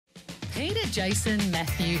Peter Jason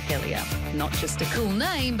Matthew Helliar. Not just a cool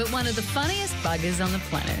name, but one of the funniest buggers on the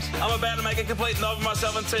planet. I'm about to make a complete novel of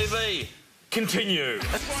myself on TV. Continue.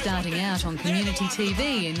 Starting out on community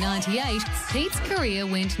TV in '98, Pete's career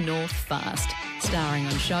went north fast, starring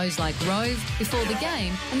on shows like Rove, Before the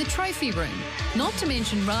Game and The Trophy Room. Not to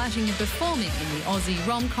mention writing and performing in the Aussie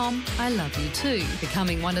rom-com I Love You Too,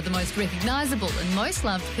 becoming one of the most recognisable and most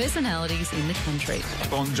loved personalities in the country.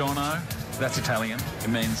 Buongiorno, that's Italian. It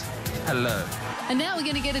means hello. And now we're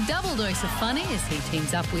going to get a double dose of funny as he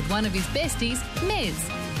teams up with one of his besties, Mez,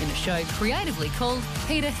 in a show creatively called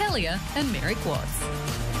Peter Helliar and Merrick Watts.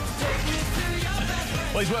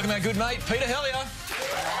 Please welcome our good mate, Peter Helliar.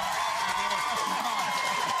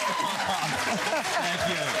 Thank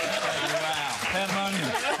you. Wow.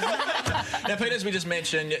 Pandemonium. Now, Peter, as we just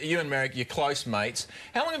mentioned, you and Merrick, you're close mates.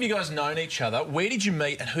 How long have you guys known each other? Where did you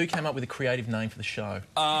meet and who came up with a creative name for the show?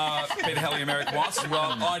 Peter Helliar, Merrick Watts.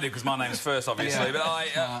 Well, I did because my name's first, obviously.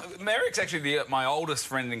 Yeah. But Merrick's actually my oldest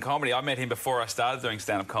friend in comedy. I met him before I started doing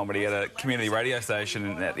stand-up comedy at a community radio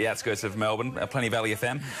station at the outskirts of Melbourne, Plenty Valley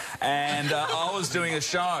FM. And I was doing a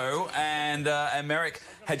show, and Merrick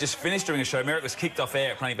had just finished doing a show. Merrick was kicked off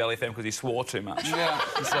air at Plenty Valley FM because he swore too much. Yeah.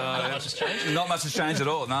 So not much has changed? Not much has changed at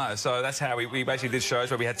all, no. So that's how we basically did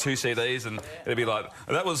shows where we had 2 CDs and it'd be like,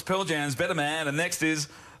 that was Pearl Jam's Better Man, and next is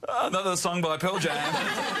another song by Pearl Jam.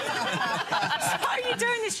 So you're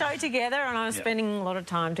doing this show together, and I was spending a lot of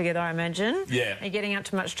time together, I imagine. Yeah. Are you getting up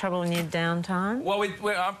to much trouble in your downtime? Well,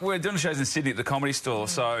 we're doing shows in Sydney at the Comedy Store,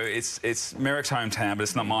 so it's Merrick's hometown, but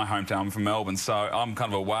it's not my hometown. I'm from Melbourne, so I'm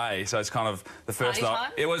kind of away. So it's kind of the first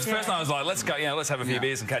night. It was the first night I was like, let's go, let's have a few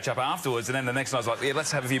beers and catch up afterwards. And then the next night I was like, yeah,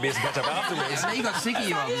 let's have a few beers and catch up afterwards. You got sick of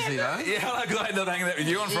you, obviously, though. Yeah, because I ended up hanging out with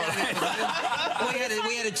you on Friday.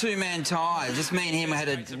 we had a two-man tie. Just me and him.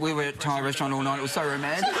 We were at Thai restaurant all night. It was so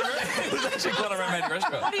romantic. It was actually quite a romantic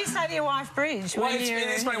restaurant. What do you say to your wife, Bridge? Well,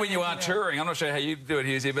 it's funny when you are touring. I'm not sure how you do it,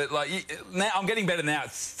 Husey, but now I'm getting better now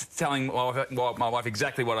at telling my wife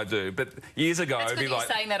exactly what I do. But years ago, it'd be like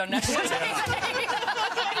saying that on national TV.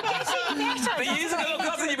 But years ago,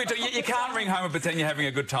 you can't ring home and pretend you're having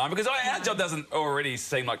a good time because our job doesn't already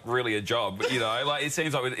seem like really a job. You know, like it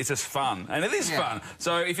seems like it's just fun, and it is fun.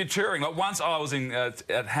 So if you're touring, like once I was in at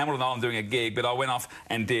Hamilton Island doing a gig, but I went off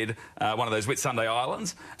and did one of those Whitsunday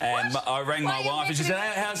Islands, and I rang my wife and she said,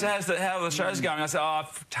 "How are the shows going?" I said, "Oh,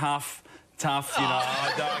 tough." You know,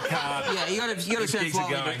 I can't. Yeah, you got to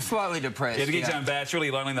sound slightly depressed. Yeah, the gig's going bad. It's really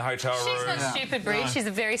lonely in the hotel room. She's not stupid, Brie. She's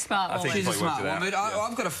a very smart woman. She's a smart woman. But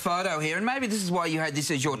I've got a photo here, and maybe this is why you had this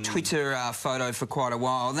as your Twitter photo for quite a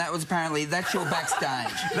while. And that was apparently that's your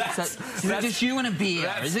backstage. That's just you and a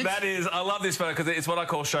beer, is it? That is. I love this photo because it's what I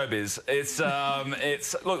call showbiz. It's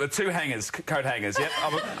look, the 2 hangers, coat hangers. Yep.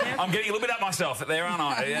 I'm getting a little bit up myself there, aren't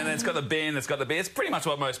I? And it's got the bin. It's got the beer. It's pretty much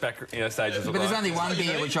what most stages look like. But there's only one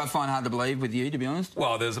beer which I find hard to believe with you, to be honest.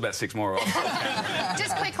 Well, there's about 6 more of them.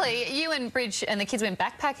 Just quickly, you and Bridge and the kids went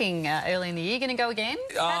backpacking early in the year. Going to go again?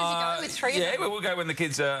 How did you go with 3 of them? Yeah, we'll go when the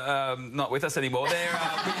kids are not with us anymore.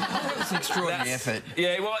 It's an extraordinary effort.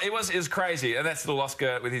 Yeah, well, it was crazy, and that's little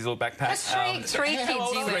Oscar with his little backpack. That's three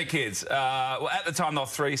kids. 3 kids. Well, at the time they were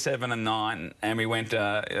 3, 7, and 9, and we went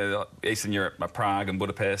Eastern Europe, Prague and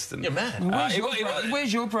Budapest. And, You're mad.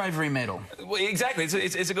 Where's your bravery medal? Well, exactly.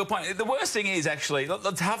 It's a good point. The worst thing is actually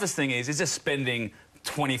the toughest thing is just spending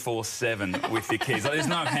 24/7 with your kids. Like, there's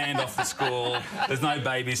no handoff to school. There's no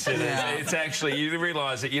babysitters. Yeah. It's actually, you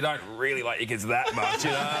realise that you don't really like your kids that much,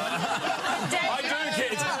 you know? I do,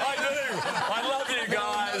 kids. I do. I love you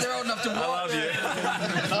guys. They're old enough to watch. I love you.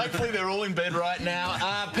 Hopefully they're all in bed right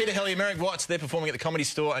now. Peter Helliar, Merrick Watts, they're performing at the Comedy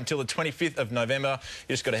Store until the 25th of November.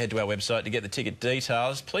 You just got to head to our website to get the ticket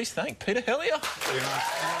details. Please thank Peter Helliar.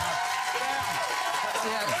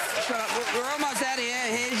 We're almost out of here.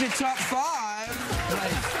 Here's your top 5.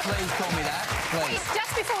 Please call me that. Please.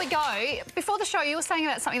 Just before we go, before the show, you were saying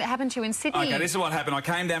about something that happened to you in Sydney. OK, this is what happened. I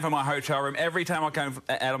came down from my hotel room. Every time I came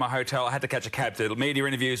out of my hotel, I had to catch a cab to media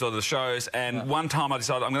interviews or the shows. And one time I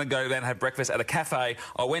decided I'm going to go down and have breakfast at a cafe.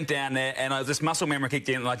 I went down there and this muscle memory kicked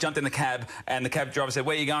in and I jumped in the cab and the cab driver said,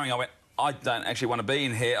 "Where are you going?" I went, "I don't actually want to be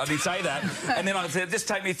in here." I didn't say that. And then I said, "Just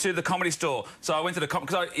take me to the Comedy Store." So I went to the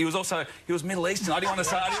because he was Middle Eastern. I didn't want to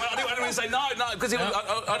say. I didn't want to say no, because I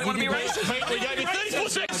didn't want to be racist. We gave you 34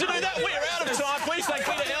 seconds to do that. We're out of time. Please thank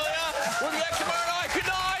Peter